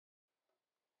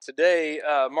Today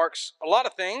marks a lot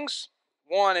of things.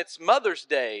 One, it's Mother's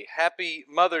Day. Happy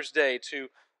Mother's Day to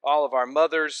all of our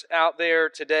mothers out there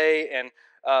today, and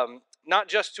not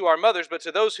just to our mothers, but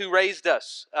to those who raised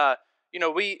us. There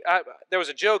was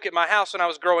a joke at my house when I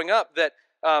was growing up that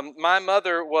my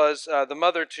mother was the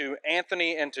mother to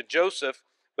Anthony and to Joseph,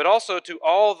 but also to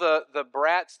all the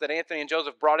brats that Anthony and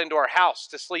Joseph brought into our house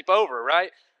to sleep over,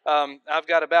 right? I've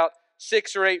got about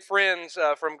 6 or 8 friends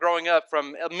from growing up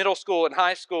from middle school and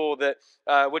high school that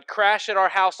would crash at our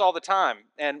house all the time.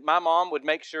 And my mom would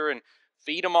make sure and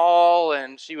feed them all,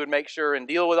 and she would make sure and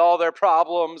deal with all their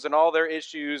problems and all their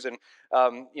issues and,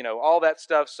 all that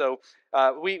stuff. So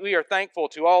we are thankful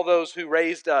to all those who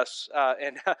raised us.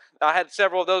 And I had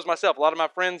several of those myself. A lot of my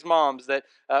friends' moms that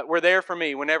were there for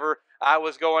me whenever I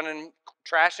was going and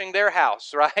trashing their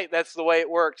house, right? That's the way it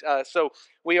worked. So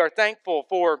we are thankful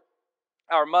for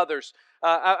our mothers.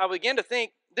 I began to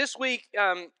think this week,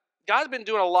 God's been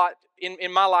doing a lot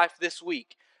in my life this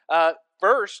week.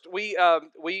 First,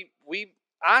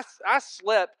 I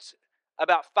slept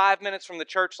about 5 minutes from the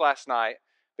church last night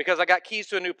because I got keys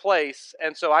to a new place,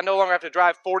 and so I no longer have to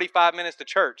drive 45 minutes to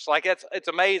church. Like it's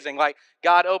amazing. Like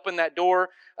God opened that door.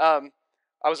 I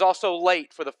was also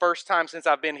late for the first time since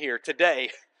I've been here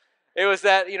today. It was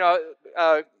that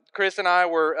Chris and I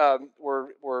were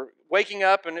waking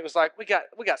up, and it was like we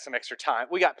got some extra time.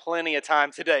 We got plenty of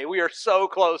time today. We are so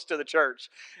close to the church,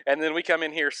 and then we come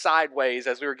in here sideways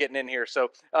as we were getting in here. So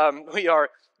we are.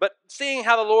 But seeing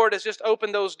how the Lord has just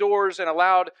opened those doors and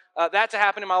allowed that to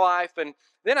happen in my life, and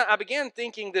then I began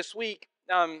thinking this week.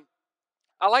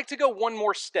 I like to go one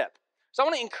more step. So I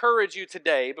want to encourage you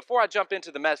today, before I jump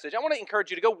into the message, I want to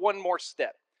encourage you to go one more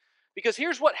step. Because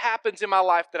here's what happens in my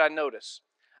life that I notice.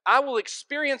 I will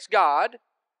experience God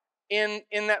in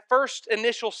that first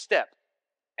initial step.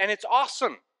 And it's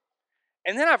awesome.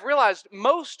 And then I've realized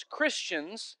most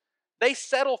Christians, they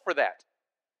settle for that.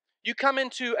 You come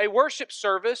into a worship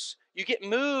service, you get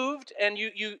moved, and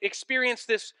you experience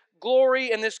this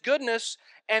glory and this goodness,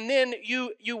 and then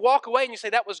you walk away and you say,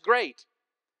 that was great.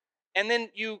 And then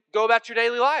you go about your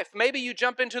daily life. Maybe you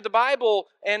jump into the Bible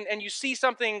and you see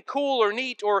something cool or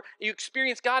neat, or you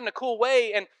experience God in a cool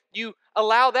way, and you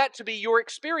allow that to be your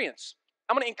experience.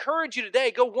 I'm going to encourage you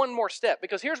today, go one more step,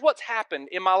 because here's what's happened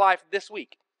in my life this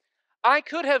week. I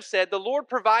could have said, the Lord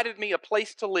provided me a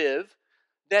place to live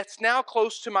that's now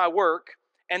close to my work,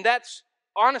 and that's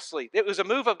honestly, it was a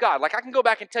move of God. Like I can go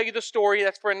back and tell you the story,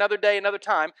 that's for another day, another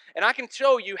time, and I can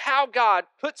show you how God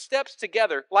put steps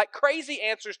together, like crazy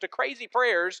answers to crazy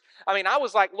prayers. I mean, I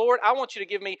was like, Lord, I want you to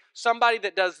give me somebody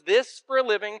that does this for a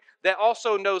living, that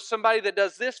also knows somebody that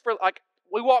does this for, like,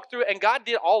 we walked through it, and God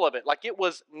did all of it. Like, it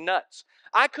was nuts.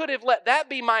 I could have let that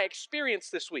be my experience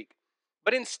this week.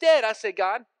 But instead, I said,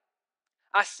 God,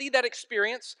 I see that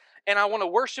experience, and I want to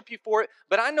worship you for it,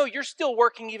 but I know you're still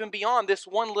working even beyond this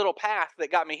one little path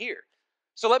that got me here.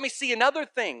 So let me see another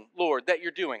thing, Lord, that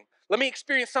you're doing. Let me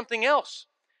experience something else.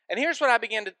 And here's what I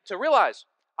began to realize.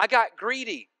 I got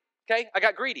greedy, okay? I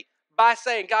got greedy by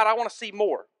saying, God, I want to see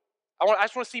more. I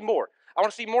just want to see more. I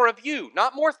want to see more of you.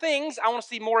 Not more things. I want to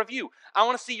see more of you. I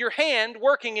want to see your hand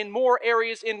working in more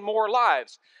areas, in more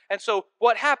lives. And so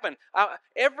what happened?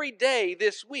 Every day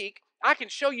this week, I can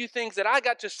show you things that I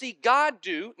got to see God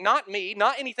do, not me,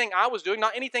 not anything I was doing,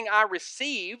 not anything I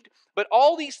received, but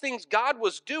all these things God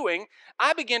was doing.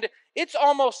 It's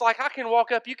almost like I can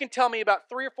walk up, you can tell me about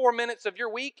 3 or 4 minutes of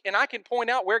your week, and I can point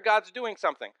out where God's doing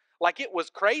something. Like it was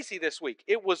crazy this week.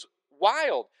 It was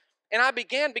wild. And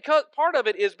because part of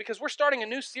it is because we're starting a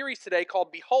new series today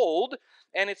called Behold,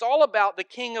 and it's all about the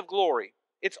King of Glory.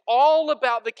 It's all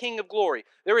about the King of Glory.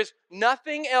 There is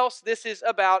nothing else this is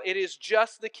about. It is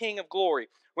just the King of Glory.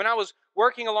 When I was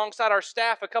working alongside our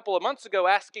staff a couple of months ago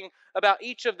asking about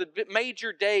each of the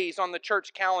major days on the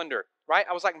church calendar, right?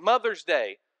 I was like, Mother's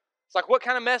Day. It's like, what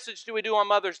kind of message do we do on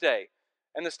Mother's Day?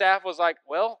 And the staff was like,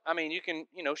 well, I mean, you can,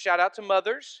 shout out to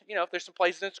mothers. If there's some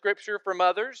places in Scripture for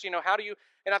mothers, how do you,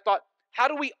 and I thought, how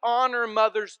do we honor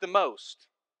mothers the most?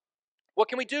 What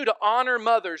can we do to honor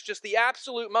mothers just the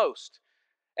absolute most?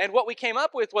 And what we came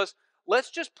up with was, let's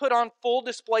just put on full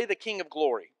display the King of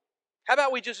Glory. How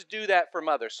about we just do that for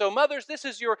mothers? So mothers, this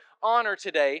is your honor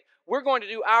today. We're going to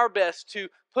do our best to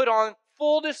put on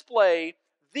full display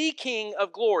the King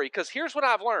of Glory. Because here's what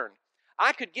I've learned.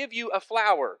 I could give you a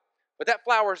flower, but that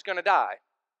flower is going to die.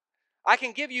 I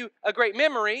can give you a great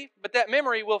memory, but that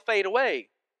memory will fade away.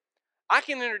 I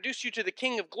can introduce you to the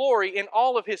King of Glory in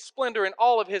all of his splendor and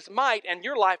all of his might, and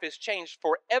your life is changed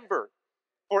forever.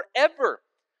 Forever.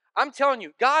 I'm telling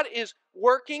you, God is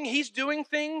working. He's doing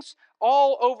things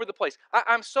all over the place.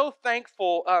 I'm so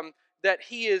thankful that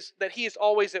He is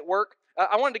always at work.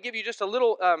 I wanted to give you just a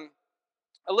little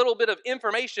bit of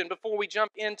information before we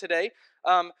jump in today.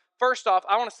 First off,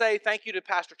 I want to say thank you to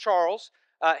Pastor Charles.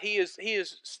 He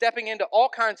is stepping into all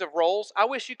kinds of roles. I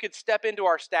wish you could step into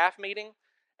our staff meeting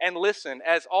and listen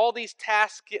as all these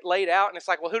tasks get laid out, and it's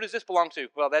like, well, who does this belong to?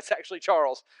 Well, that's actually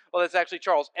Charles. Well, that's actually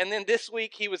Charles. And then this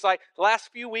week, he was like, the last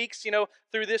few weeks,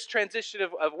 through this transition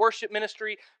of worship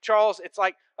ministry, Charles, it's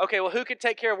like, okay, well, who can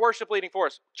take care of worship leading for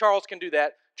us? Charles can do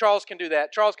that. Charles can do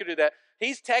that. Charles can do that.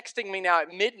 He's texting me now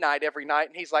at midnight every night,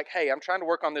 and he's like, hey, I'm trying to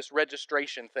work on this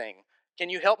registration thing. Can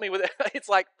you help me with it? It's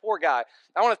like, poor guy.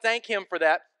 I want to thank him for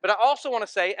that. But I also want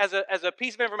to say, as a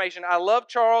piece of information, I love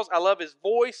Charles. I love his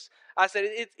voice. I said,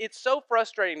 it's so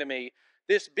frustrating to me,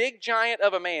 this big giant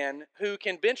of a man who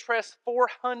can bench press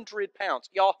 400 pounds.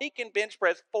 Y'all, he can bench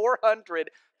press 400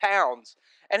 pounds.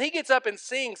 And he gets up and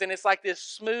sings, and it's like this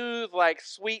smooth, like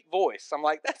sweet voice. I'm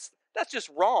like, that's just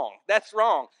wrong. That's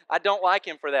wrong. I don't like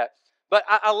him for that. But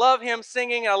I love him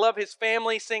singing, and I love his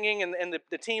family singing and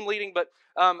the team leading. But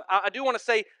I do want to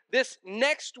say this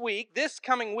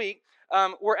coming week,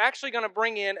 we're actually going to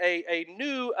bring in a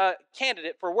new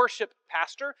candidate for worship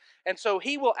pastor. And so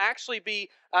he will actually be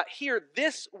here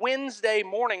this Wednesday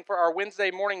morning for our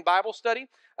Wednesday morning Bible study.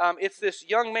 It's this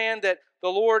young man that the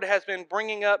Lord has been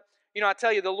bringing up. I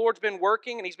tell you, the Lord's been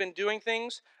working, and He's been doing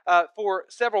things for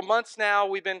several months now.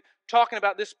 We've been talking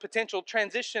about this potential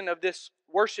transition of this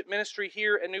worship ministry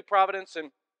here at New Providence,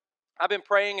 and I've been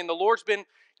praying, and the Lord's been,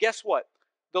 guess what?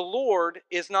 The Lord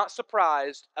is not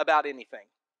surprised about anything.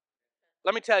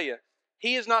 Let me tell you,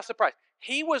 He is not surprised.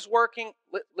 He was working,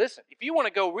 listen, if you want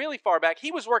to go really far back,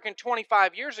 He was working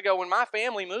 25 years ago when my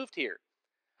family moved here.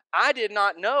 I did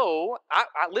not know.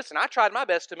 Listen, I tried my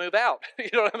best to move out. You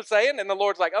know what I'm saying? And the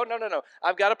Lord's like, oh, no.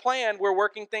 I've got a plan. We're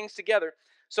working things together.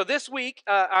 So this week,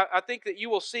 I think that you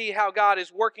will see how God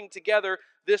is working together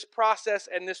this process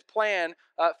and this plan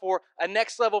for a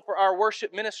next level for our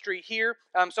worship ministry here.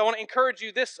 So I want to encourage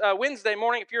you this Wednesday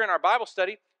morning, if you're in our Bible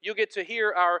study, you'll get to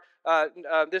hear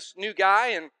this new guy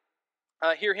and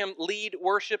hear him lead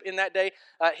worship in that day.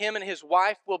 Him and his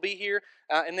wife will be here.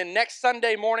 And then next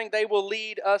Sunday morning, they will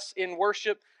lead us in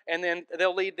worship. And then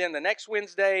they'll lead then the next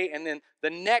Wednesday. And then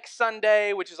the next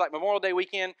Sunday, which is like Memorial Day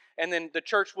weekend. And then the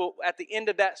church will, at the end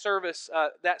of that service,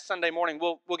 that Sunday morning,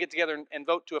 we'll get together and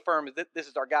vote to affirm that this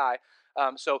is our guy.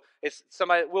 So it's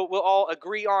somebody we'll all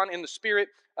agree on in the Spirit.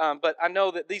 But I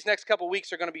know that these next couple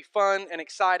weeks are going to be fun and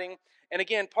exciting. And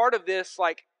again, part of this,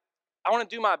 like, I want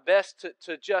to do my best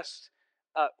to just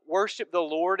worship the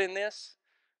Lord in this,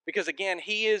 because again,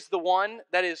 He is the one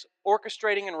that is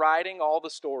orchestrating and writing all the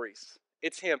stories.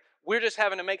 It's Him. We're just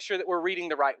having to make sure that we're reading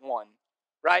the right one,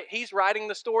 right? He's writing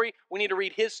the story. We need to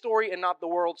read His story and not the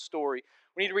world's story.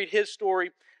 We need to read His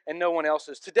story and no one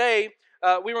else's. Today,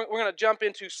 we're going to jump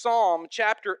into Psalm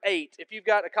chapter 8. If you've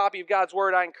got a copy of God's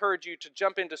Word, I encourage you to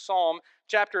jump into Psalm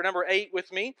chapter number 8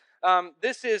 with me.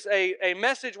 This is a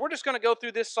message. We're just going to go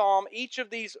through this psalm, each of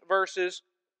these verses.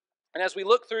 And as we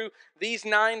look through these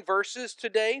 9 verses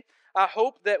today, I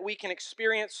hope that we can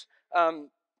experience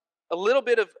a little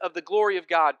bit of the glory of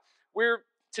God.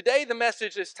 Today the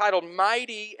message is titled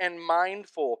Mighty and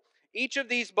Mindful. Each of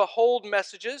these behold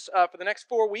messages for the next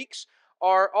 4 weeks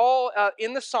are all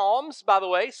in the Psalms, by the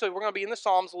way. So we're going to be in the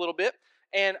Psalms a little bit.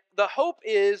 And the hope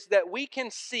is that we can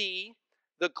see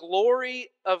the glory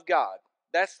of God.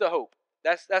 That's the hope.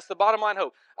 That's the bottom line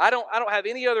hope. I don't have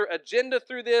any other agenda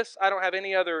through this. I don't have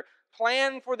any other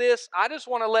plan for this. I just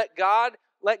want to let God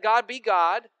be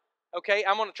God. Okay,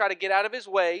 I'm going to try to get out of His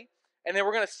way, and then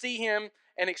we're going to see Him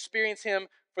and experience Him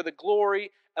for the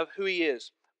glory of who He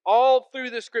is. All through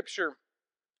the Scripture,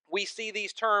 we see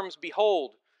these terms,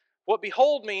 behold. What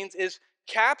behold means is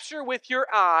capture with your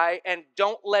eye and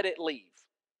don't let it leave.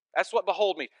 That's what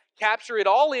behold means. Capture it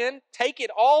all in, take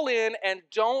it all in, and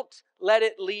don't let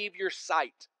it leave your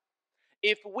sight.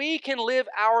 If we can live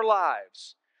our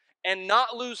lives and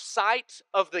not lose sight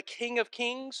of the King of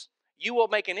Kings, you will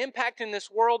make an impact in this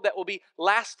world that will be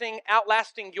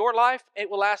outlasting your life.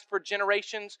 It will last for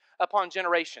generations upon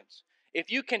generations. If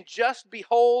you can just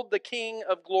behold the King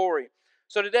of glory.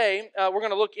 So today, we're going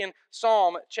to look in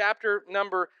Psalm chapter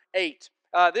number 8.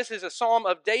 This is a psalm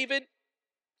of David.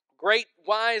 Great,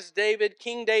 wise David,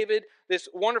 King David, this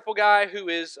wonderful guy who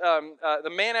is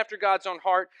the man after God's own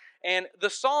heart. And the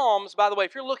Psalms, by the way,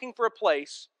 if you're looking for a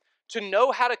place to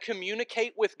know how to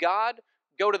communicate with God,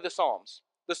 go to the Psalms.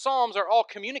 The Psalms are all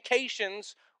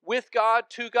communications with God,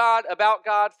 to God, about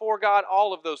God, for God,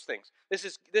 all of those things. This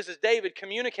is David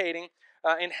communicating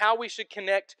in how we should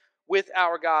connect with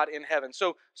our God in heaven.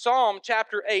 So Psalm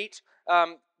chapter 8,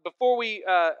 before we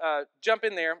jump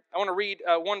in there, I want to read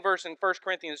one verse in 1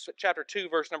 Corinthians chapter 2,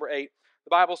 verse number 8. The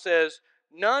Bible says,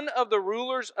 "None of the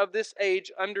rulers of this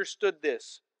age understood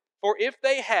this, for if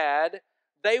they had,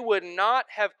 they would not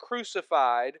have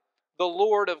crucified the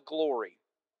Lord of glory."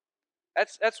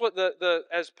 That's what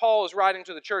as Paul is writing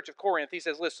to the church of Corinth, he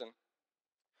says, listen,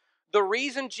 the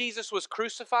reason Jesus was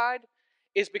crucified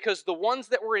is because the ones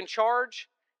that were in charge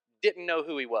didn't know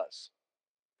who he was.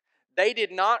 They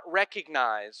did not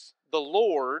recognize the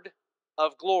Lord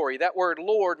of glory. That word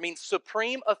Lord means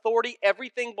supreme authority.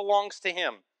 Everything belongs to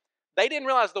him. They didn't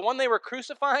realize the one they were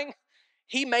crucifying,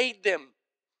 he made them.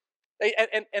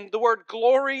 And the word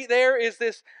glory there is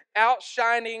this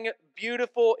outshining,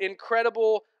 beautiful,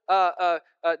 incredible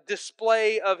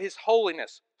display of his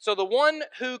holiness. So the one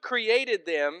who created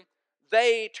them,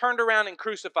 they turned around and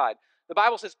crucified. The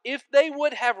Bible says if they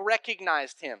would have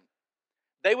recognized him,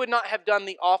 they would not have done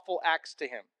the awful acts to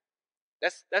him.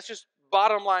 That's just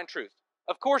bottom line truth.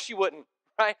 Of course you wouldn't,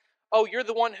 right? Oh, you're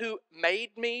the one who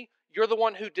made me. You're the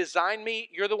one who designed me.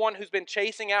 You're the one who's been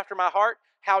chasing after my heart.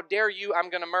 How dare you? I'm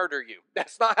going to murder you.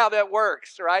 That's not how that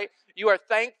works, right? You are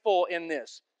thankful in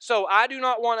this. So I do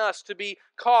not want us to be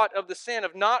caught of the sin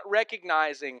of not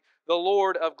recognizing the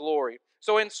Lord of glory.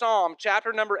 So in Psalm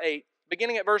chapter number 8,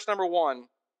 beginning at verse number 1,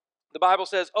 the Bible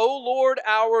says, "O Lord,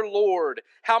 our Lord,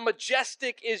 how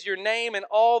majestic is your name in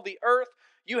all the earth.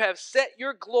 You have set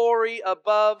your glory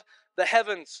above the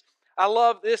heavens." I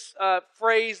love this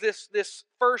phrase, this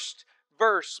first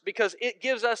verse, because it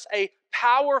gives us a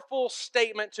powerful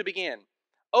statement to begin.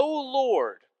 O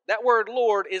Lord, that word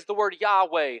Lord is the word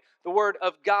Yahweh, the word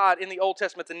of God in the Old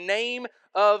Testament, the name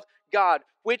of God,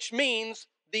 which means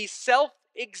the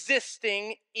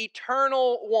self-existing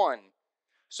eternal one.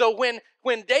 So when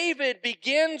David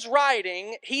begins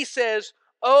writing, he says,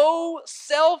 "O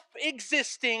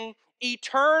self-existing,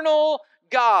 eternal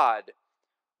God,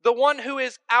 the one who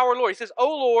is our Lord." He says, "O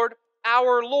Lord,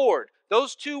 our Lord."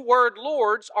 Those two word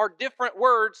lords are different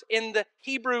words in the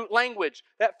Hebrew language.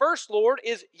 That first Lord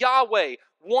is Yahweh,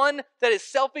 one that is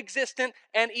self-existent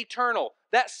and eternal.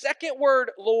 That second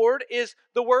word, Lord, is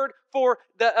the word for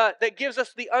that gives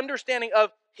us the understanding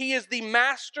of he is the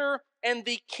master and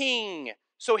the king.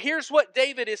 So here's what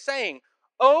David is saying.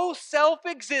 O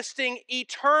self-existing,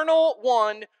 eternal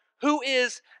one who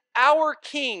is our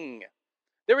king.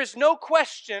 There is no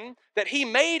question that he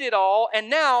made it all, and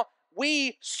now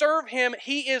we serve him.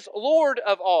 He is Lord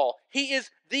of all. He is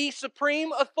the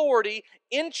supreme authority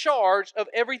in charge of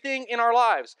everything in our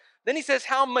lives. Then he says,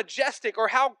 how majestic or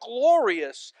how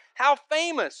glorious, how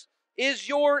famous is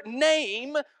your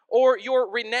name or your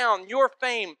renown, your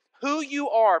fame, who you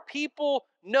are. People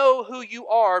know who you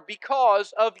are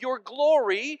because of your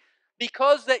glory,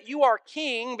 because that you are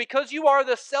king, because you are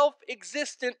the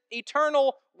self-existent,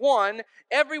 eternal one.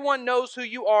 Everyone knows who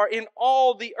you are in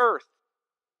all the earth.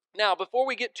 Now, before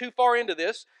we get too far into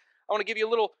this, I want to give you a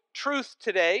little truth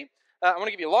today. I want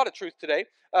to give you a lot of truth today.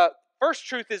 First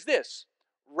truth is this.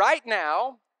 Right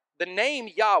now, the name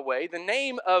Yahweh, the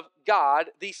name of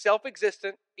God, the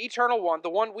self-existent, eternal one, the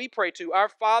one we pray to, our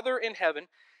Father in heaven,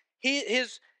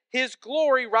 His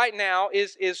glory right now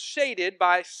is shaded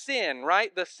by sin,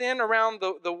 right? The sin around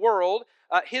the world.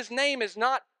 His name is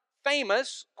not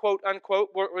famous, quote unquote.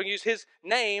 We'll use his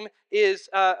name is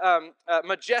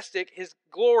majestic, his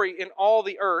glory in all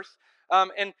the earth.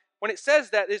 And when it says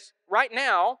that, is right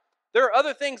now, there are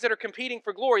other things that are competing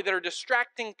for glory that are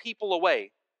distracting people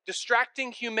away,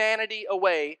 distracting humanity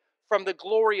away from the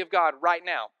glory of God right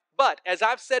now. But as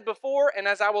I've said before, and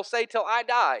as I will say till I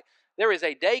die, there is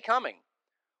a day coming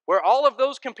where all of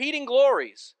those competing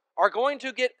glories are going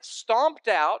to get stomped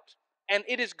out, and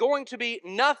it is going to be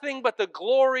nothing but the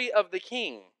glory of the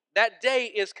King. That day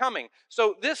is coming.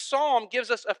 So this psalm gives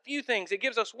us a few things. It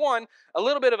gives us one, a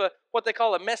little bit of what they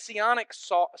call a messianic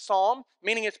psalm,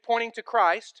 meaning it's pointing to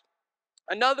Christ.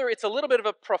 Another, it's a little bit of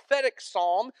a prophetic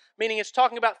psalm, meaning it's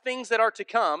talking about things that are to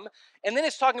come. And then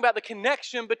it's talking about the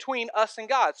connection between us and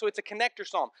God. So it's a connector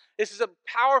psalm. This is a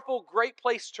powerful, great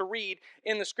place to read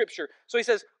in the scripture. So he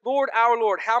says, Lord, our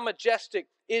Lord, how majestic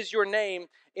is your name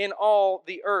in all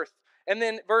the earth. And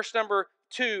then verse number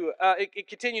 2, it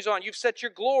continues on. You've set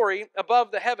your glory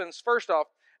above the heavens. First off,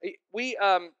 we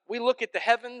look at the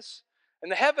heavens.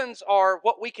 And the heavens are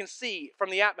what we can see from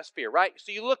the atmosphere, right?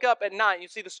 So you look up at night and you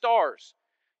see the stars.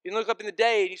 You look up in the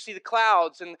day and you see the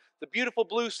clouds and the beautiful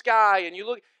blue sky, and you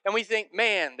look and we think,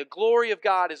 man, the glory of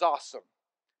God is awesome.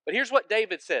 But here's what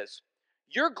David says.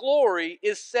 Your glory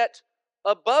is set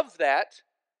above that.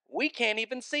 We can't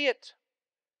even see it.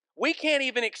 We can't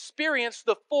even experience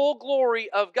the full glory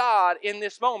of God in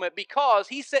this moment because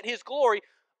he set his glory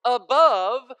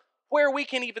above where we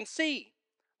can even see.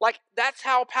 Like, that's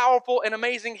how powerful and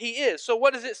amazing he is. So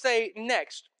what does it say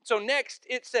next? So next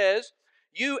it says,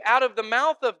 you out of the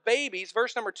mouth of babies,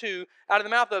 verse number 2, out of the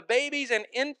mouth of babies and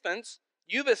infants,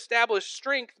 you've established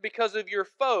strength because of your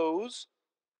foes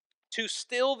to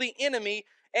still the enemy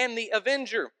and the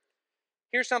avenger.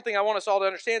 Here's something I want us all to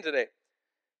understand today.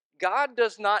 God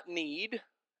does not need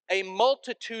a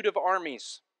multitude of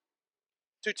armies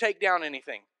to take down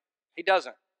anything. He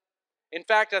doesn't. In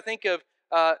fact, I think of,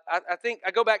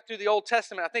 I go back through the Old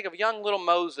Testament, I think of young little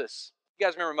Moses. You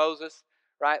guys remember Moses,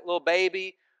 right? Little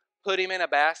baby, put him in a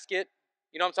basket.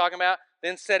 You know what I'm talking about?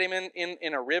 Then set him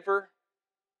in a river.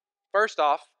 First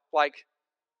off, like,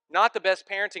 not the best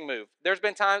parenting move. There's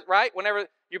been times, right? Whenever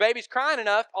your baby's crying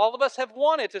enough, all of us have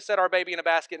wanted to set our baby in a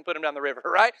basket and put him down the river,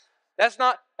 right? That's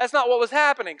not what was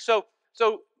happening. So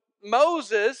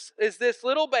Moses is this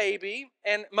little baby,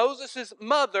 and Moses'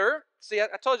 mother, see, I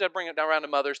told you I'd bring it down around to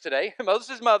mothers today.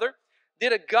 Moses' mother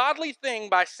did a godly thing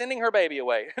by sending her baby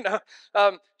away.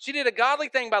 She did a godly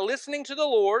thing by listening to the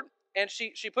Lord, and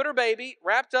she put her baby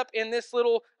wrapped up in this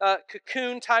little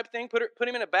cocoon type thing, put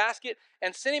him in a basket,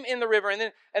 and sent him in the river.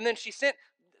 And then she sent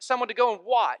someone to go and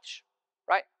watch.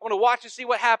 Right? I want to watch and see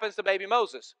what happens to baby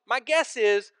Moses. My guess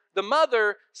is the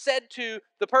mother said to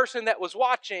the person that was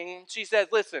watching, she says,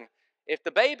 listen, if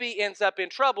the baby ends up in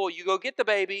trouble, you go get the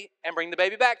baby and bring the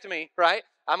baby back to me, right?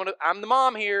 I'm the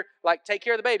mom here, like, take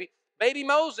care of the baby. Baby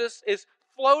Moses is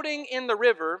floating in the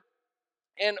river,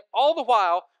 and all the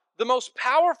while, the most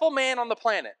powerful man on the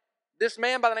planet, this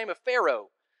man by the name of Pharaoh,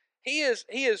 he's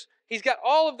got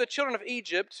all of the children of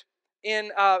Egypt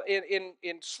in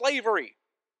slavery.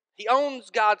 He owns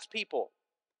God's people.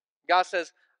 God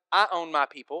says, I own my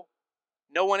people.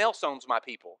 No one else owns my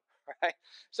people. Right?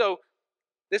 So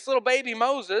this little baby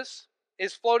Moses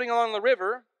is floating along the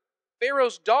river.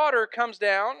 Pharaoh's daughter comes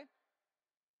down,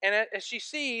 and as she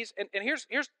sees, and here's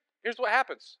what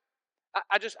happens.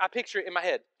 I picture it in my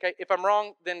head. Okay, if I'm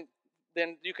wrong, then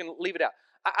you can leave it out.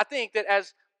 I think that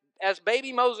as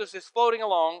baby Moses is floating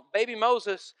along, baby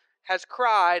Moses has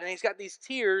cried, and he's got these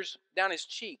tears down his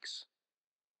cheeks.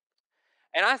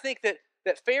 And I think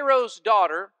that Pharaoh's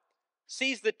daughter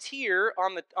sees the tear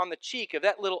on the cheek of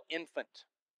that little infant.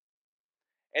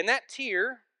 And that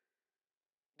tear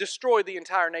destroyed the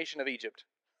entire nation of Egypt.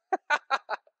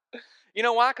 You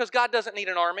know why? Because God doesn't need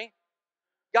an army.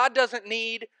 God doesn't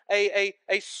need a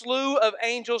slew of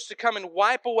angels to come and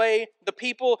wipe away the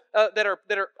people that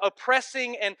are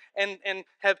oppressing and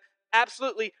have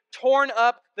absolutely torn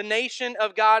up the nation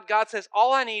of God. God says,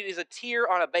 all I need is a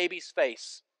tear on a baby's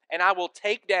face, and I will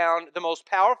take down the most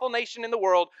powerful nation in the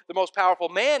world, the most powerful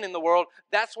man in the world.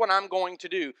 That's what I'm going to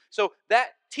do. So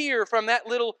that tear from that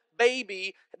little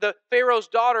baby, the Pharaoh's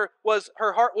daughter,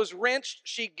 her heart was wrenched.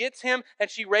 She gets him and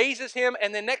she raises him,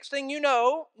 and the next thing you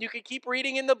know, you can keep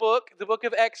reading in the book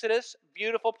of Exodus,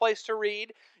 beautiful place to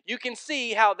read. You can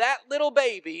see how that little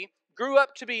baby grew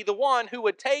up to be the one who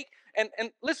would take, and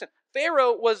listen,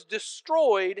 Pharaoh was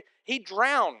destroyed. He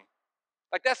drowned.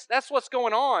 Like, that's what's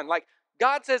going on. Like,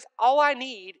 God says, all I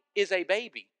need is a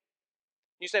baby.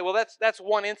 You say, well, that's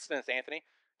one instance, Anthony.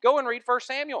 Go and read 1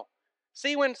 Samuel.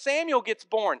 See when Samuel gets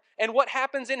born and what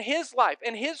happens in his life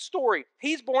and his story.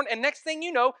 He's born, and next thing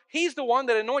you know, he's the one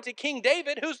that anointed King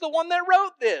David, who's the one that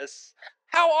wrote this.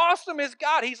 How awesome is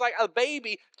God? He's like, a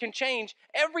baby can change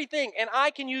everything, and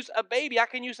I can use a baby. I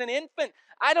can use an infant.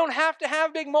 I don't have to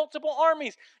have big multiple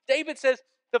armies. David says,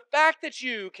 the fact that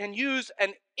you can use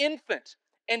an infant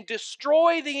and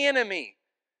destroy the enemy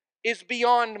is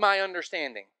beyond my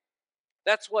understanding.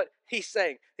 That's what he's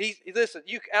saying. Listen,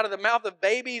 you out of the mouth of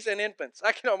babies and infants.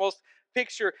 I can almost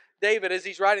picture David as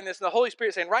he's writing this, and the Holy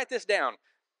Spirit saying, write this down.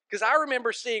 Because I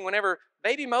remember seeing whenever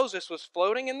baby Moses was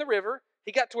floating in the river,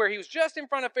 he got to where he was just in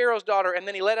front of Pharaoh's daughter, and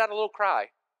then he let out a little cry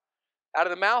out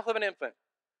of the mouth of an infant.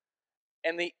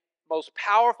 And the most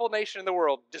powerful nation in the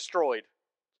world destroyed.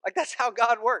 Like, that's how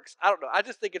God works. I don't know. I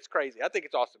just think it's crazy. I think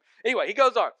it's awesome. Anyway, he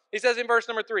goes on. He says in verse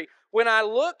number 3, when I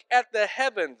look at the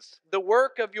heavens, the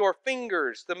work of your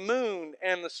fingers, the moon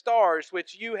and the stars,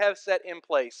 which you have set in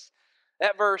place.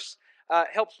 That verse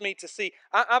helps me to see.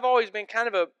 I've always been kind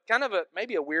of a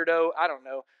maybe a weirdo. I don't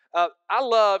know. I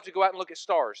love to go out and look at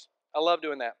stars. I love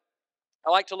doing that. I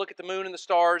like to look at the moon and the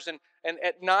stars, and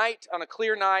at night, on a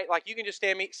clear night, like, you can just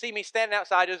see me standing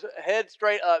outside, just head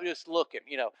straight up, just looking,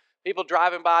 People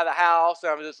driving by the house,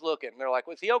 and I'm just looking. They're like,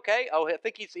 was he okay? Oh, I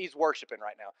think he's worshiping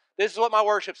right now. This is what my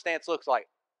worship stance looks like.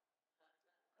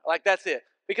 Like, that's it.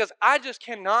 Because I just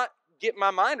cannot get my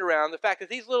mind around the fact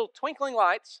that these little twinkling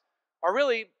lights are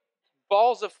really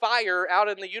balls of fire out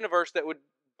in the universe that would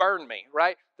burn me,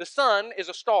 right? The sun is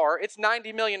a star. It's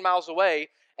 90 million miles away,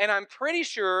 And I'm pretty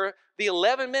sure the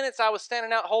 11 minutes I was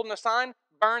standing out holding a sign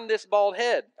burned this bald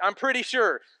head. I'm pretty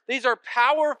sure. These are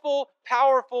powerful,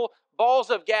 powerful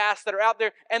balls of gas that are out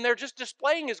there, and they're just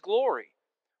displaying His glory.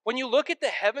 When you look at the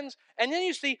heavens, and then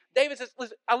you see, David says,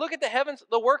 listen, I look at the heavens,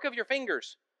 the work of your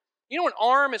fingers. You know, an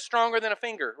arm is stronger than a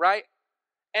finger, right?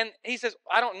 And he says,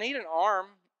 I don't need an arm.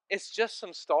 It's just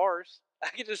some stars. I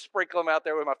can just sprinkle them out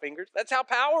there with my fingers. That's how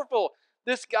powerful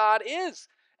this God is.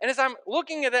 And as I'm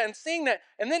looking at that and seeing that,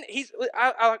 and then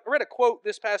I read a quote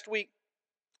this past week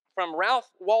from Ralph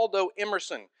Waldo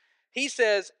Emerson. He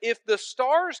says, if the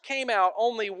stars came out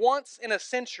only once in a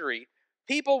century,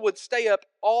 people would stay up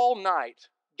all night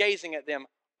gazing at them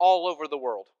all over the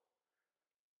world.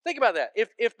 Think about that.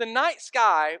 If the night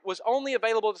sky was only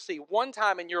available to see one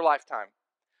time in your lifetime,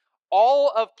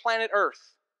 all of planet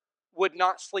Earth would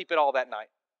not sleep at all that night.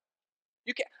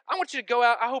 I want you to go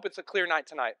out. I hope it's a clear night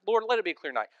tonight. Lord, let it be a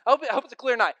clear night. I hope it's a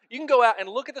clear night. You can go out and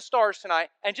look at the stars tonight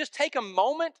and just take a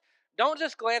moment. Don't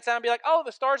just glance out and be like, oh,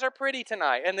 the stars are pretty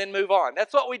tonight, and then move on.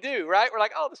 That's what we do, right? We're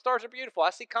like, oh, the stars are beautiful.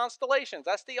 I see constellations.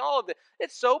 I see all of it.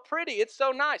 It's so pretty. It's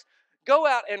so nice. Go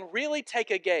out and really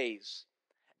take a gaze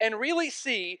and really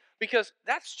see, because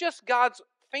that's just God's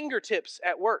fingertips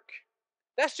at work.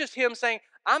 That's just Him saying,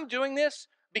 I'm doing this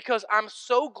because I'm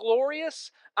so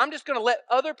glorious, I'm just going to let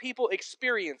other people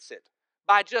experience it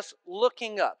by just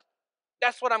looking up.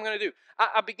 That's what I'm going to do.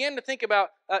 I began to think about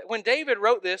when David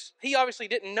wrote this, he obviously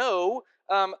didn't know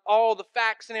all the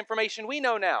facts and information we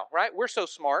know now, right? We're so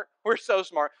smart. We're so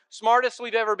smart. Smartest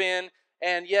we've ever been,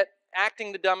 and yet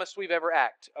acting the dumbest we've ever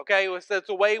acted. Okay? That's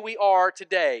the way we are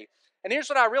today. And here's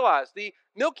what I realized. The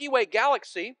Milky Way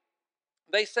galaxy,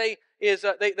 they say, is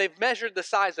they've measured the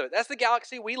size of it. That's the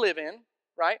galaxy we live in,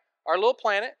 right? Our little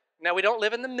planet. Now, we don't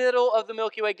live in the middle of the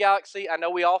Milky Way galaxy. I know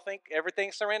we all think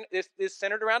everything is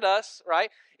centered around us,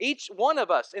 right? Each one of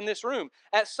us in this room,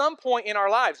 at some point in our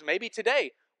lives, maybe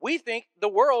today, we think the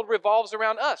world revolves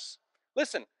around us.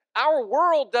 Listen, our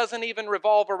world doesn't even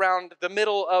revolve around the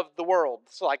middle of the world.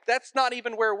 So, that's not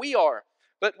even where we are.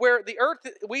 But where the Earth,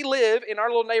 we live in our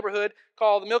little neighborhood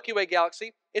called the Milky Way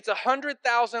galaxy, it's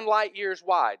 100,000 light years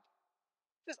wide.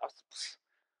 Just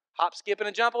hop, skip, and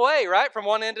a jump away, right? From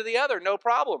one end to the other, no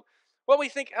problem. Well, we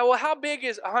think, well, how big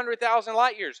is 100,000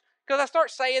 light years? Because I start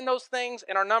saying those things,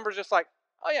 and our number's just like,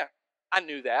 oh yeah, I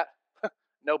knew that.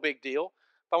 No big deal.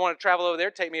 If I want to travel over there,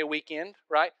 take me a weekend,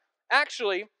 right?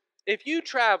 Actually, if you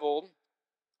traveled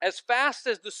as fast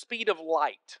as the speed of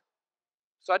light,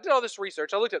 so I did all this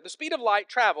research, I looked at the speed of light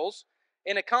travels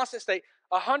in a constant state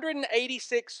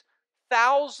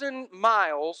 186,000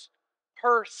 miles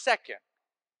per second.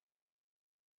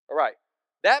 All right.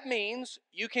 That means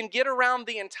you can get around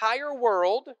the entire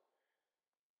world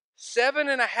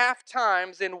 7.5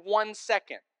 times in 1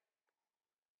 second.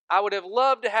 I would have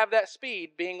loved to have that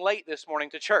speed being late this morning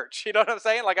to church. You know what I'm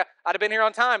saying? I'd have been here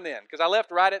on time then, because I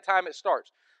left right at time it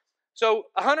starts.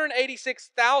 So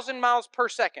 186,000 miles per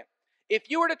second. If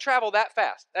you were to travel that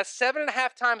fast, that's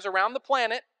 7.5 times around the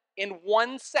planet in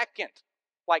 1 second.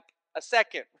 Like a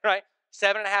second, right?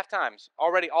 7.5 times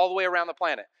already all the way around the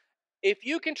planet. If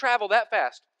you can travel that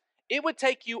fast, it would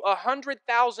take you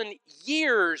 100,000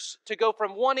 years to go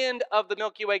from one end of the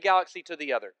Milky Way galaxy to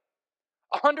the other.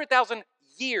 100,000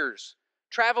 years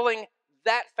traveling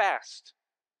that fast.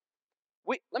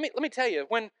 Let me tell you,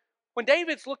 when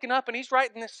David's looking up and he's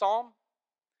writing this psalm,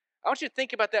 I want you to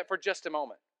think about that for just a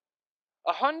moment.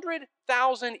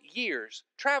 100,000 years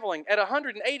traveling at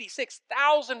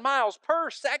 186,000 miles per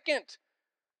second.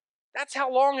 That's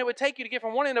how long it would take you to get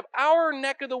from one end of our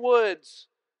neck of the woods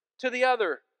to the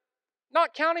other.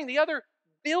 Not counting the other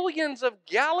billions of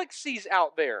galaxies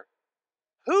out there.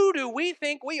 Who do we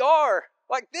think we are?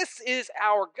 This is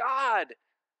our God.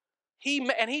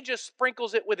 He just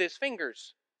sprinkles it with His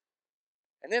fingers.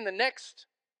 And then the next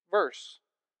verse,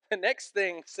 the next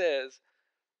thing says,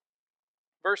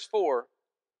 verse 4,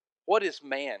 what is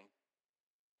man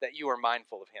that you are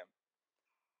mindful of him?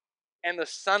 And the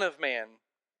Son of Man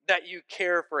that you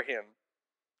care for him.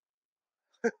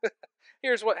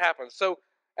 Here's what happens. So,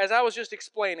 as I was just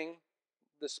explaining,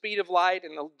 the speed of light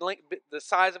and the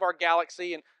size of our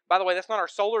galaxy, and by the way, that's not our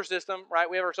solar system, right?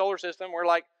 We have our solar system. We're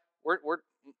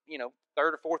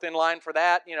third or fourth in line for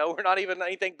that. We're not even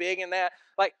anything big in that.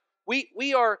 We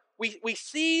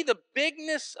see the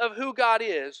bigness of who God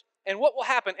is, and what will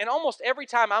happen. And almost every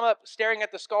time I'm up staring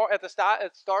at the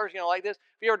stars, like this.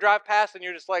 If you ever drive past and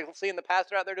you're just seeing the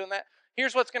pastor out there doing that,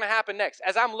 here's what's going to happen next.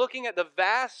 As I'm looking at the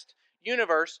vast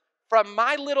universe from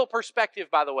my little perspective,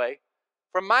 by the way,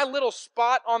 from my little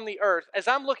spot on the earth, as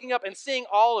I'm looking up and seeing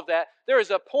all of that, there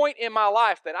is a point in my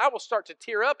life that I will start to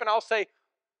tear up and I'll say,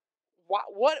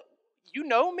 what you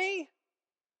know me?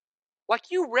 Like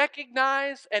you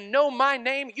recognize and know my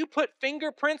name? You put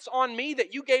fingerprints on me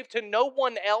that you gave to no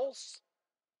one else?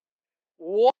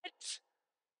 What?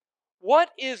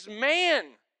 What is man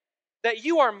that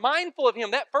you are mindful of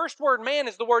him? That first word man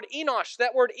is the word Enosh.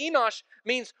 That word Enosh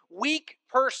means weak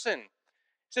person. It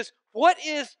says, what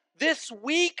is this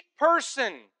weak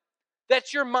person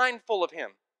that you're mindful of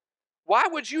him? Why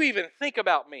would you even think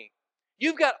about me?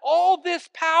 You've got all this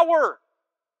power.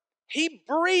 He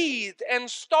breathed and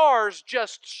stars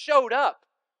just showed up.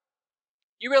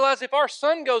 You realize if our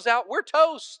sun goes out, we're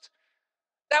toast.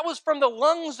 That was from the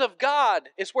lungs of God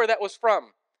is where that was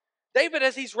from. David,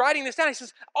 as he's writing this down, he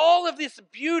says, all of this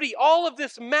beauty, all of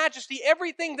this majesty,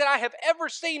 everything that I have ever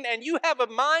seen, and you have a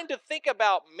mind to think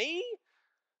about me?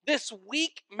 This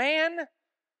weak man?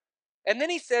 And then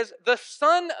he says, the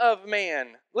Son of Man.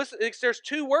 Listen, there's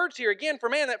two words here again for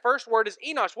man. That first word is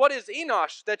Enosh. What is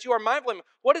Enosh? That you are mindful of him.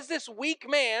 What is this weak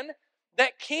man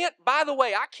that can't, by the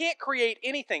way, I can't create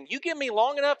anything. You give me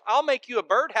long enough, I'll make you a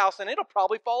birdhouse and it'll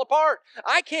probably fall apart.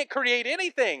 I can't create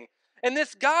anything. And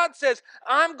this God says,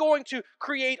 I'm going to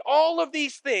create all of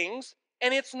these things,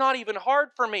 and it's not even hard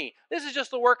for me. This is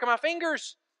just the work of my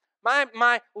fingers.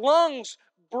 My lungs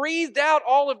breathed out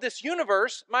all of this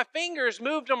universe. My fingers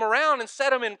moved them around and set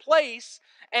them in place,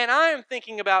 and I am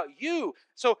thinking about you.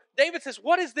 So David says,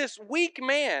 what is this weak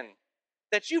man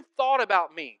that you've thought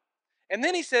about me? And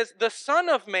then he says, the Son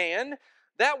of Man.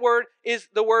 That word is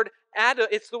the word Adam.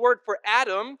 It's the word for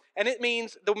Adam, and it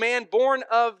means the man born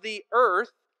of the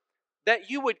earth,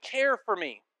 that you would care for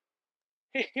me.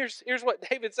 Here's what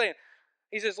David's saying.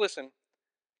 He says, listen,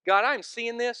 God, I'm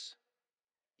seeing this.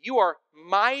 You are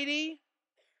mighty,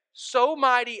 so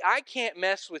mighty, I can't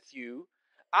mess with you.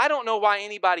 I don't know why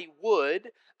anybody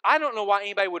would. I don't know why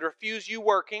anybody would refuse you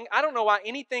working. I don't know why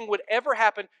anything would ever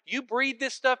happen. You breathe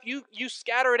this stuff, you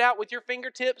scatter it out with your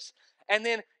fingertips, and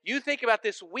then you think about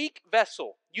this weak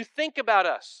vessel. You think about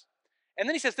us. And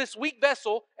then he says, this weak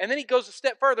vessel, and then he goes a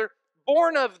step further,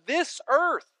 born of this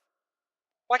earth.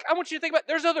 Like, I want you to think about,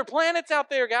 there's other planets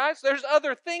out there, guys. There's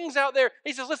other things out there.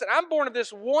 He says, listen, I'm born of this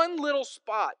one little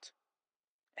spot.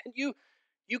 And you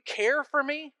care for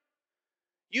me?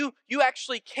 You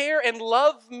actually care and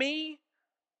love me?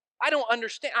 I don't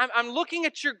understand. I'm looking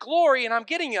at your glory and I'm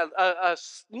getting a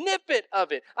snippet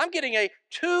of it. I'm getting a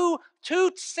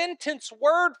two-sentence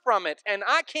word from it, and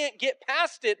I can't get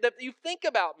past it that you think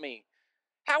about me.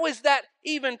 How is that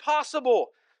even possible?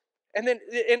 And then,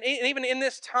 and even in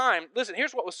this time, listen,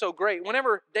 here's what was so great.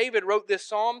 Whenever David wrote this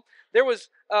psalm, there's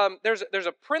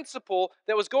a principle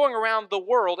that was going around the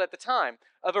world at the time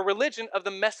of a religion of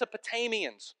the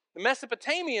Mesopotamians. The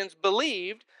Mesopotamians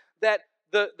believed that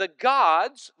the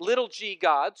gods, little g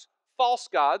gods, false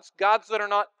gods, gods that are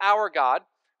not our God,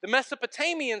 the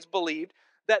Mesopotamians believed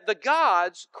that the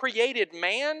gods created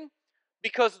man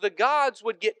because the gods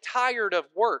would get tired of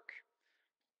work.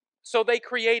 So they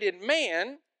created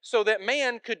man so that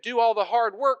man could do all the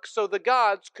hard work so the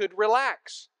gods could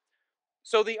relax.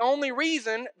 So the only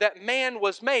reason that man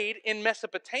was made in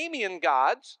Mesopotamian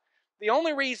gods, the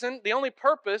only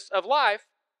purpose of life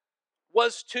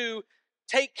was to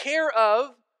take care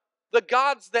of the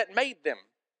gods that made them.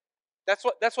 That's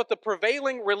what the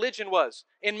prevailing religion was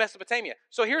in Mesopotamia.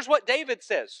 So here's what David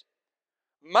says.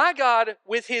 My God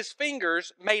with his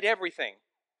fingers made everything.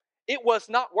 It was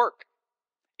not work.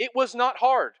 It was not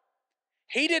hard.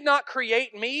 He did not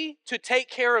create me to take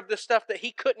care of the stuff that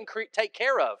he couldn't take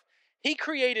care of. He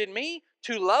created me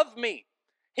to love me.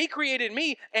 He created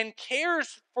me and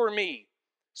cares for me.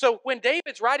 So when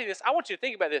David's writing this, I want you to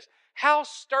think about this. How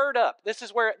stirred up, this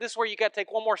is where you got to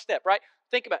take one more step, right?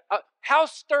 Think about how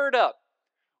stirred up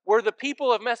were the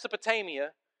people of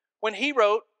Mesopotamia when he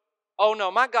wrote, oh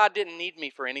no, my God didn't need me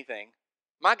for anything.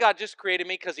 My God just created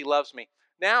me because he loves me.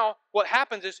 Now, what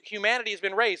happens is humanity has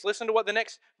been raised. Listen to what the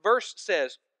next verse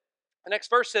says. The next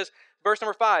verse says, verse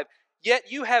number 5,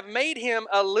 yet you have made him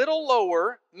a little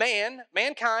lower,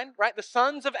 mankind, right? The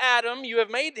sons of Adam, you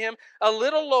have made him a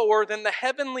little lower than the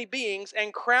heavenly beings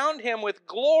and crowned him with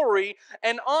glory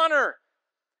and honor.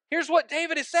 Here's what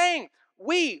David is saying.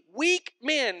 We, weak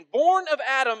men, born of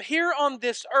Adam here on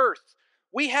this earth,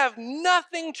 we have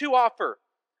nothing to offer.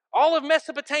 All of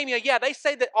Mesopotamia, yeah, they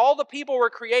say that all the people were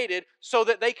created so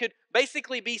that they could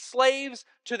basically be slaves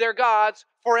to their gods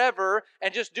forever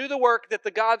and just do the work that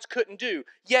the gods couldn't do.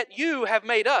 Yet you have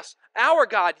made us, our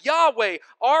God, Yahweh,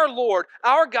 our Lord,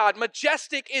 our God.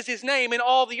 Majestic is His name in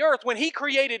all the earth. When He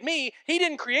created me, He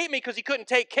didn't create me because He couldn't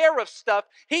take care of stuff.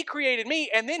 He created me,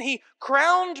 and then He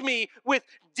crowned me with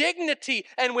dignity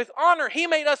and with honor. He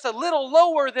made us a little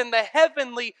lower than the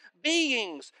heavenly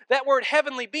beings. That word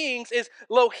heavenly beings is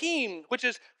Lohim, which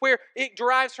is where it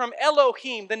derives from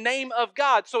Elohim, the name of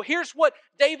God. So here's what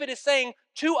David is saying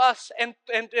to us and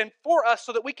for us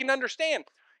so that we can understand.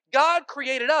 God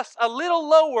created us a little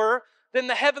lower than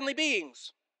the heavenly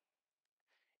beings.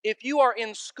 If you are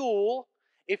in school,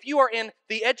 if you are in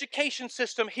the education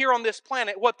system here on this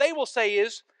planet, what they will say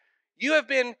is, you have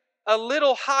been a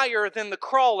little higher than the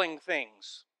crawling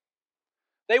things.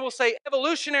 They will say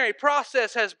evolutionary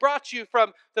process has brought you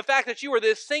from the fact that you were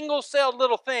this single-celled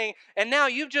little thing, and now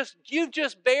you've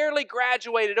just barely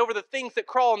graduated over the things that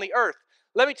crawl on the earth.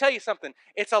 Let me tell you something.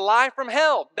 It's a lie from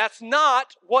hell. That's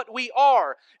not what we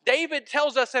are. David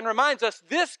tells us and reminds us,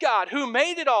 this God who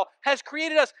made it all has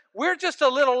created us. We're just a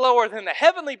little lower than the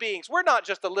heavenly beings. We're not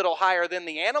just a little higher than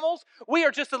the animals. We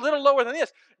are just a little lower than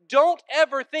this. Don't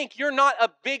ever think you're not a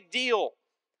big deal.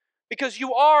 Because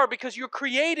you're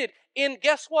created in,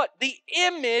 guess what? The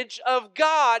image of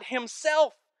God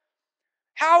Himself.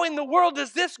 How in the world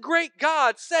does this great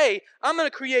God say, I'm going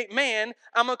to create man,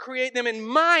 I'm going to create them in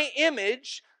my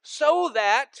image so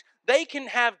that they can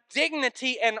have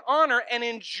dignity and honor and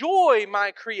enjoy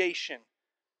my creation?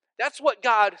 That's what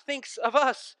God thinks of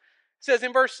us. It says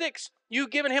in verse 6,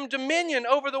 you've given Him dominion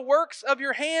over the works of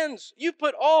your hands. You've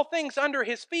put all things under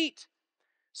His feet.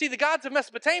 See, the gods of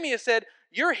Mesopotamia said,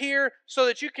 you're here so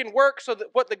that you can work, so that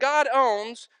what the God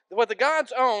owns, what the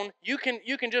gods own, you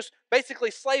can just basically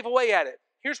slave away at it.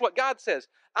 Here's what God says.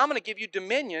 I'm going to give you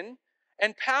dominion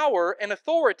and power and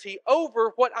authority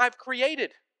over what I've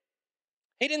created.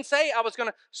 He didn't say I was going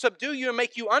to subdue you and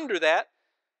make you under that.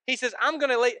 He says, I'm going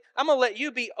to let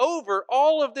you be over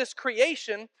all of this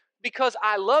creation because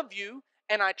I love you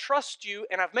and I trust you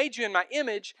and I've made you in my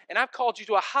image and I've called you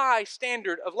to a high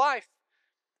standard of life.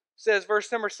 Says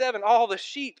verse number 7, all the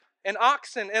sheep and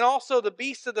oxen and also the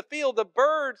beasts of the field, the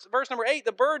birds, verse number 8,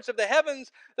 the birds of the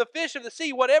heavens, the fish of the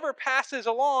sea, whatever passes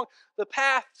along the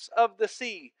paths of the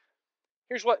sea.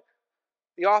 Here's what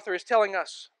the author is telling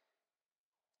us.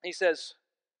 He says,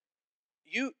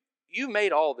 you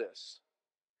made all this,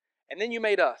 and then you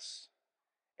made us.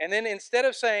 And then instead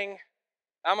of saying,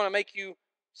 I'm going to make you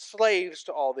slaves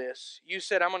to all this, you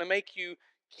said, I'm going to make you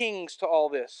kings to all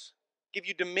this. Give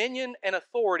you dominion and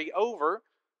authority over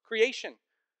creation.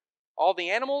 All the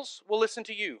animals will listen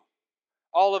to you.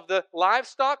 All of the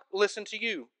livestock listen to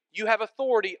you. You have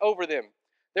authority over them.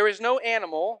 There is no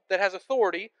animal that has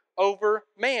authority over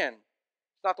man.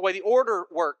 It's not the way the order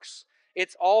works.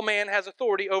 It's all man has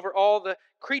authority over all the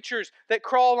creatures that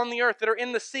crawl on the earth, that are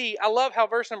in the sea. I love how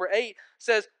verse number 8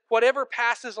 says, whatever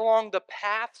passes along the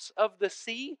paths of the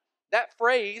sea. That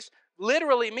phrase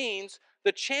literally means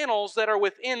the channels that are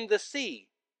within the sea.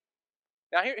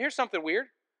 Now here's something weird.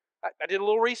 I did a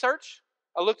little research.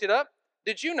 I looked it up.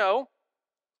 Did you know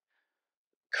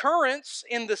currents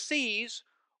in the seas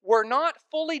were not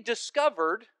fully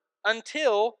discovered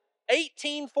until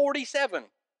 1847?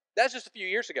 That's just a few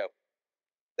years ago.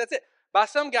 That's it. By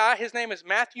some guy, his name is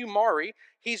Matthew Maury.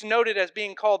 He's noted as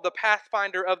being called the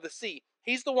pathfinder of the sea.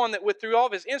 He's the one that through all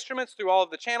of his instruments, through all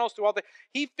of the channels,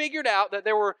 he figured out that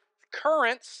there were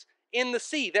currents in the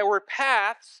sea. There were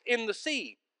paths in the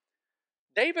sea.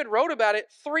 David wrote about it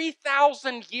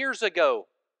 3,000 years ago.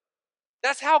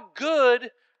 That's how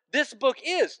good this book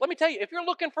is. Let me tell you, if you're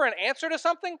looking for an answer to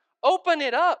something, open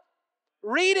it up.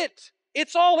 Read it.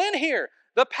 It's all in here.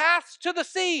 The paths to the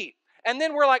sea. And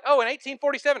then we're like, oh, in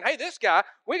 1847, hey, this guy,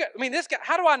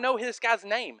 how do I know this guy's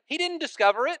name? He didn't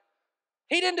discover it.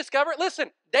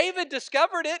 Listen, David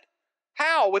discovered it.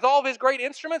 How? With all of his great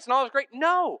instruments and all his great...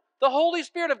 No. The Holy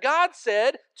Spirit of God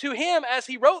said to him as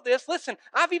he wrote this, listen,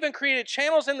 I've even created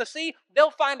channels in the sea.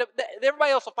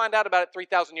 Everybody else will find out about it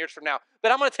 3,000 years from now.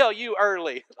 But I'm going to tell you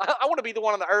early. I want to be the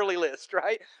one on the early list,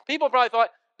 right? People probably thought,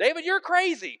 David, you're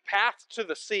crazy. Paths to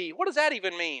the sea. What does that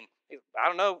even mean? I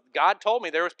don't know. God told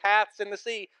me there was paths in the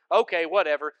sea. Okay,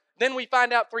 whatever. Then we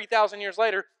find out 3,000 years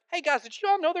later, hey guys, did you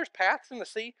all know there's paths in the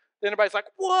sea? Then everybody's like,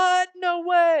 what? No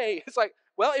way. It's like,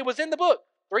 well, it was in the book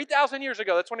 3,000 years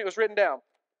ago. That's when it was written down.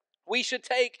 We should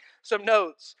take some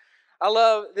notes. I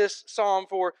love this psalm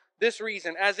for this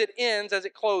reason. As it ends, as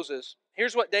it closes,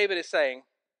 here's what David is saying.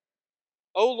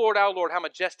 O Lord, our Lord, how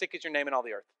majestic is your name in all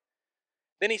the earth.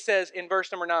 Then he says in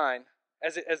verse number 9,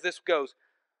 as this goes,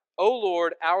 O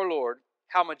Lord, our Lord,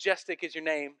 how majestic is your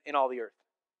name in all the earth.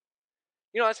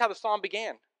 That's how the psalm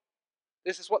began.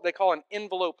 This is what they call an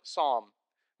envelope psalm,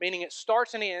 meaning it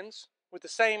starts and ends with the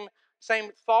same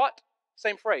thought,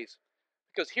 same phrase.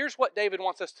 Because here's what David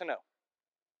wants us to know.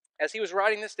 As he was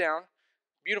writing this down,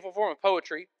 beautiful form of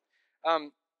poetry,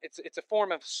 it's a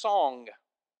form of song.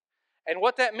 And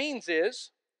what that means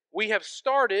is we have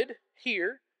started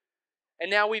here, and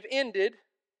now we've ended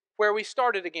where we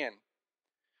started again.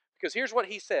 Because here's what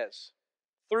he says.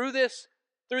 Through this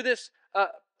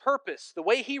purpose, the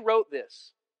way he wrote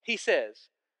this, he says,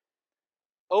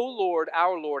 O Lord,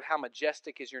 our Lord, how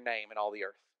majestic is your name in all the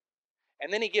earth.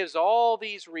 And then he gives all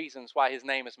these reasons why his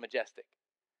name is majestic.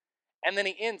 And then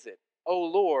he ends it. O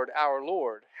Lord, our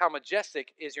Lord, how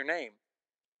majestic is your name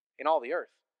in all the earth.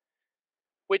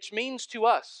 Which means to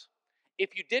us,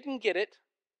 if you didn't get it,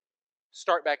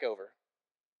 start back over.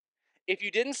 If you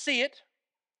didn't see it,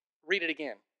 read it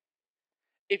again.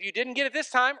 If you didn't get it this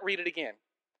time, read it again.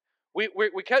 We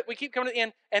keep coming to the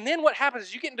end, and then what happens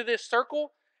is you get into this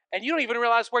circle, and you don't even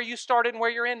realize where you started and where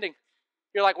you're ending.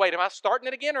 You're like, wait, am I starting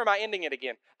it again or am I ending it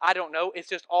again? I don't know. It's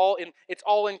just it's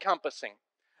all encompassing.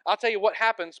 I'll tell you what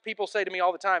happens. People say to me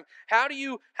all the time, how do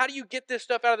you get this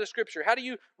stuff out of the Scripture? How do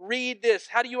you read this?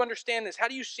 How do you understand this? How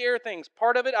do you share things?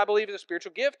 Part of it, I believe, is a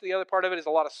spiritual gift. The other part of it is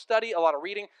a lot of study, a lot of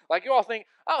reading. Like you all think,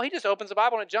 oh, he just opens the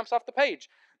Bible and it jumps off the page.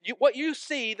 What you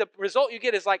see, the result you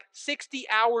get is like 60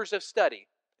 hours of study.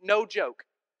 No joke.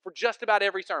 For just about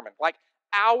every sermon. Like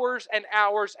hours and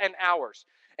hours and hours.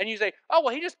 And you say, oh,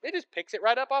 well, it just picks it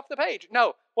right up off the page.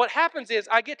 No. What happens is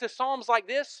I get to Psalms like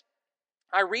this.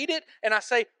 I read it and I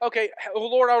say, okay, oh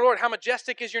Lord, our Lord, how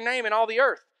majestic is your name in all the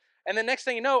earth. And the next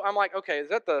thing you know, I'm like, okay, is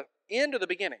that the end or the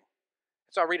beginning?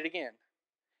 So I read it again.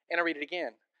 And I read it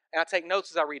again. And I take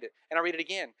notes as I read it. And I read it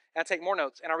again. And I take more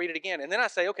notes. And I read it again. And then I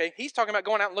say, okay, he's talking about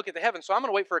going out and look at the heavens. So I'm going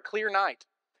to wait for a clear night.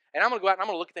 And I'm going to go out and I'm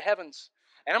going to look at the heavens.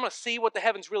 And I'm going to see what the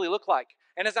heavens really look like.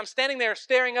 And as I'm standing there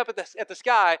staring up at the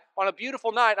sky on a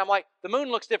beautiful night, I'm like, the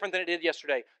moon looks different than it did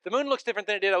yesterday. The moon looks different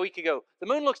than it did a week ago. The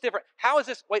moon looks different. How is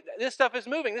this? Wait, this stuff is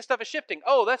moving. This stuff is shifting.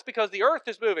 Oh, that's because the earth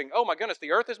is moving. Oh my goodness,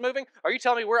 the earth is moving? Are you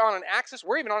telling me we're on an axis?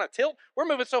 We're even on a tilt? We're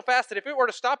moving so fast that if it were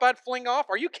to stop, I'd fling off.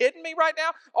 Are you kidding me right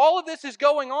now? All of this is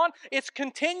going on. It's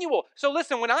continual. So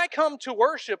listen, when I come to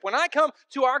worship, when I come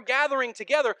to our gathering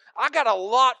together, I got a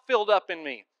lot filled up in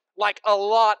me. Like a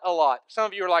lot. Some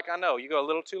of you are like, I know, you go a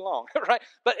little too long, right?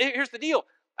 But here's the deal.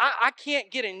 I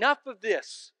can't get enough of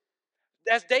this.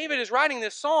 As David is writing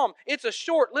this psalm, it's a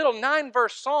short little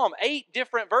 9-verse psalm, 8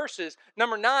 different verses.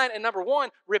 Number 9 and number 1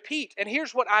 repeat. And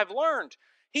here's what I've learned.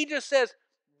 He just says,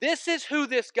 this is who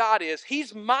this God is.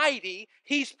 He's mighty,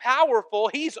 He's powerful,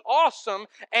 He's awesome,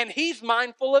 and He's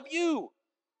mindful of you.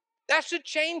 That should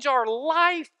change our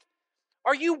life.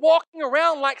 Are you walking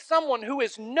around like someone who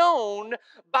is known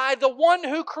by the one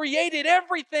who created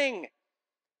everything?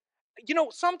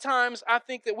 Sometimes I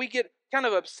think that we get kind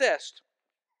of obsessed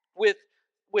with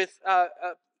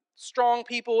strong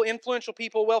people, influential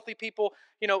people, wealthy people.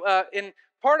 And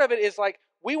part of it is like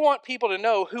we want people to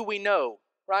know who we know,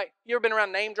 right? You ever been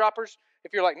around name droppers?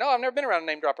 If you're like, no, I've never been around a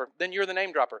name dropper, then you're the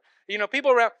name dropper. People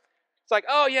around. It's like,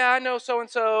 oh, yeah, I know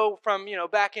so-and-so from,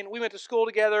 back in, we went to school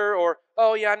together, or,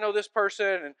 oh, yeah, I know this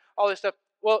person, and all this stuff.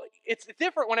 Well, it's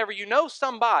different whenever you know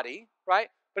somebody, right?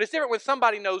 But it's different when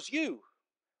somebody knows you,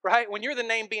 right? When you're the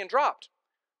name being dropped.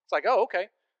 It's like, oh, okay,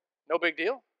 no big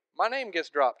deal. My name gets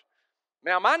dropped.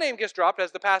 Now, my name gets dropped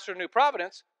as the pastor of New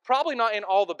Providence, probably not in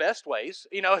all the best ways.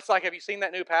 It's like, have you seen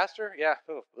that new pastor? Yeah.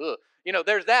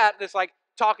 There's that. It's like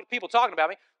people talking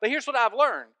about me. But here's what I've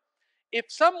learned. If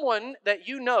someone that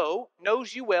you know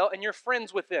knows you well and you're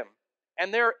friends with them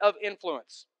and they're of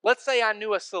influence, let's say I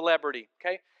knew a celebrity,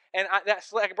 okay? And I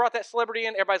brought that celebrity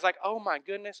in, everybody's like, oh my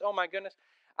goodness.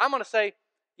 I'm going to say,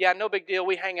 yeah, no big deal.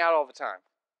 We hang out all the time,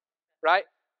 right?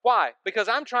 Why? Because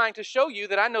I'm trying to show you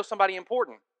that I know somebody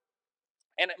important.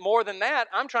 And more than that,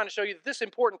 I'm trying to show you that this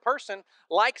important person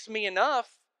likes me enough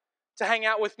to hang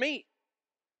out with me.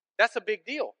 That's a big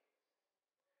deal.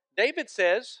 David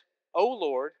says, O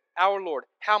Lord, our Lord,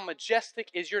 how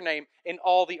majestic is your name in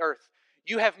all the earth.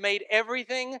 You have made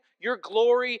everything. Your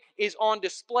glory is on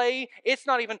display. It's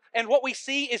not even, and what we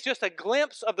see is just a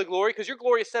glimpse of the glory, because your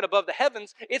glory is set above the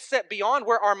heavens. It's set beyond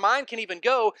where our mind can even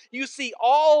go. You see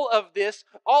all of this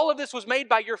was made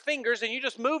by your fingers, and you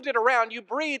just moved it around. You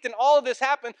breathed, and all of this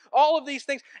happened, all of these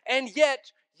things, and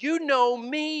yet you know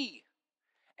me,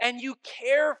 and you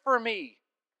care for me.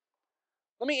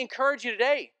 Let me encourage you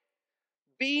today.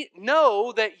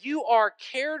 Know that you are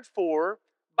cared for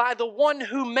by the one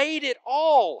who made it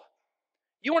all.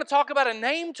 You want to talk about a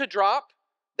name to drop?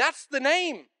 That's the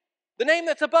name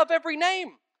that's above every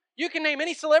name. You can name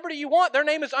any celebrity you want. Their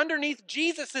name is underneath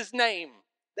Jesus' name.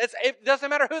 It doesn't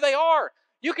matter who they are.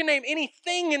 You can name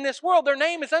anything in this world. Their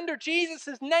name is under Jesus'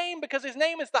 name because his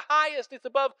name is the highest. It's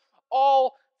above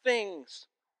all things.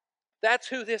 That's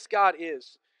who this God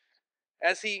is.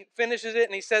 As he finishes it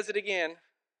and he says it again,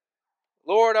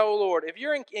 Lord, oh Lord, if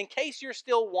you're in case you're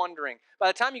still wondering, by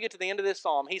the time you get to the end of this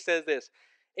psalm, he says this,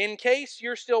 in case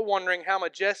you're still wondering how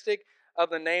majestic of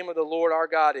the name of the Lord our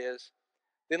God is,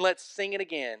 then let's sing it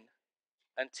again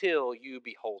until you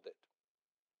behold it.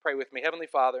 Pray with me. Heavenly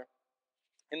Father,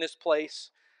 in this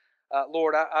place,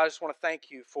 Lord, I just want to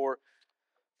thank you for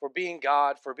being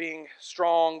God, for being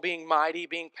strong, being mighty,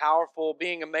 being powerful,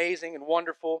 being amazing and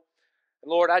wonderful. And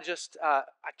Lord, I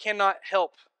cannot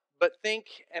help but think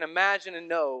and imagine and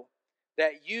know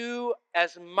that you,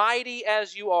 as mighty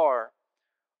as you are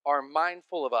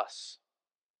mindful of us.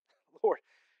 Lord,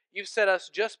 you've set us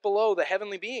just below the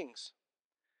heavenly beings.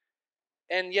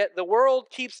 And yet the world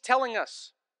keeps telling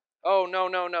us, oh, no,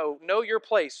 no, no, know your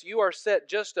place. You are set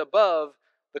just above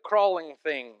the crawling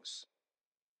things.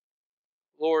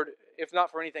 Lord, if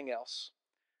not for anything else,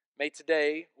 may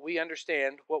today we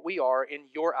understand what we are in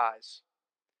your eyes.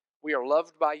 We are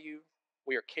loved by you.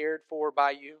 We are cared for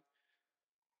by you.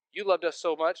 You loved us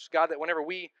so much, God, that whenever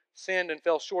we sinned and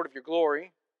fell short of your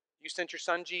glory, you sent your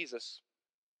son Jesus.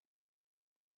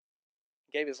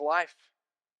 He gave his life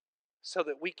so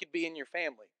that we could be in your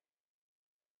family.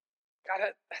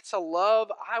 God, that's a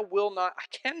love I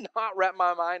cannot wrap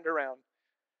my mind around.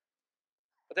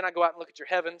 But then I go out and look at your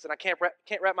heavens, and I can't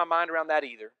wrap my mind around that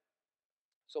either.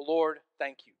 So Lord,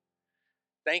 thank you.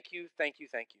 Thank you, thank you,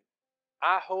 thank you.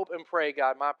 I hope and pray,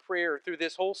 God, my prayer through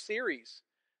this whole series,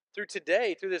 through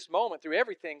today, through this moment, through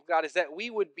everything, God, is that we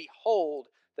would behold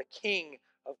the King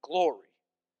of glory.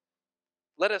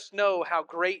 Let us know how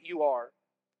great you are,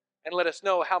 and let us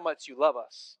know how much you love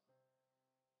us.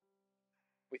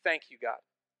 We thank you, God.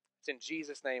 It's in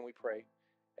Jesus' name we pray.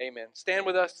 Amen. Stand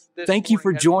with us this morning. Thank you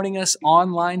for joining us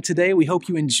online today. We hope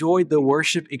you enjoyed the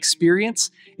worship experience.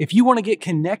 If you want to get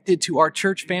connected to our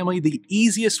church family, the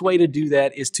easiest way to do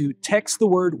that is to text the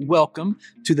word welcome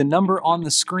to the number on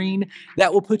the screen.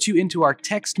 That will put you into our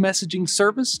text messaging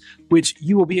service, which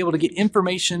you will be able to get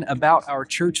information about our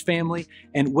church family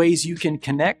and ways you can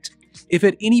connect. If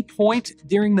at any point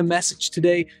during the message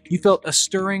today you felt a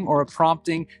stirring or a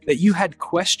prompting that you had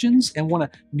questions and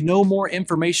want to know more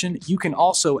information, you can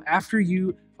also, after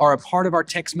you are a part of our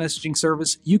text messaging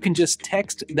service, you can just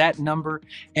text that number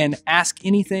and ask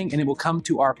anything, and it will come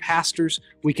to our pastors.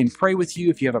 We can pray with you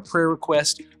if you have a prayer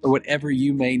request or whatever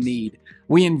you may need.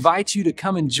 We invite you to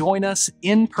come and join us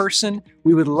in person.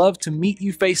 We would love to meet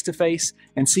you face to face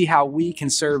and see how we can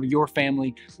serve your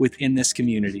family within this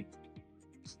community.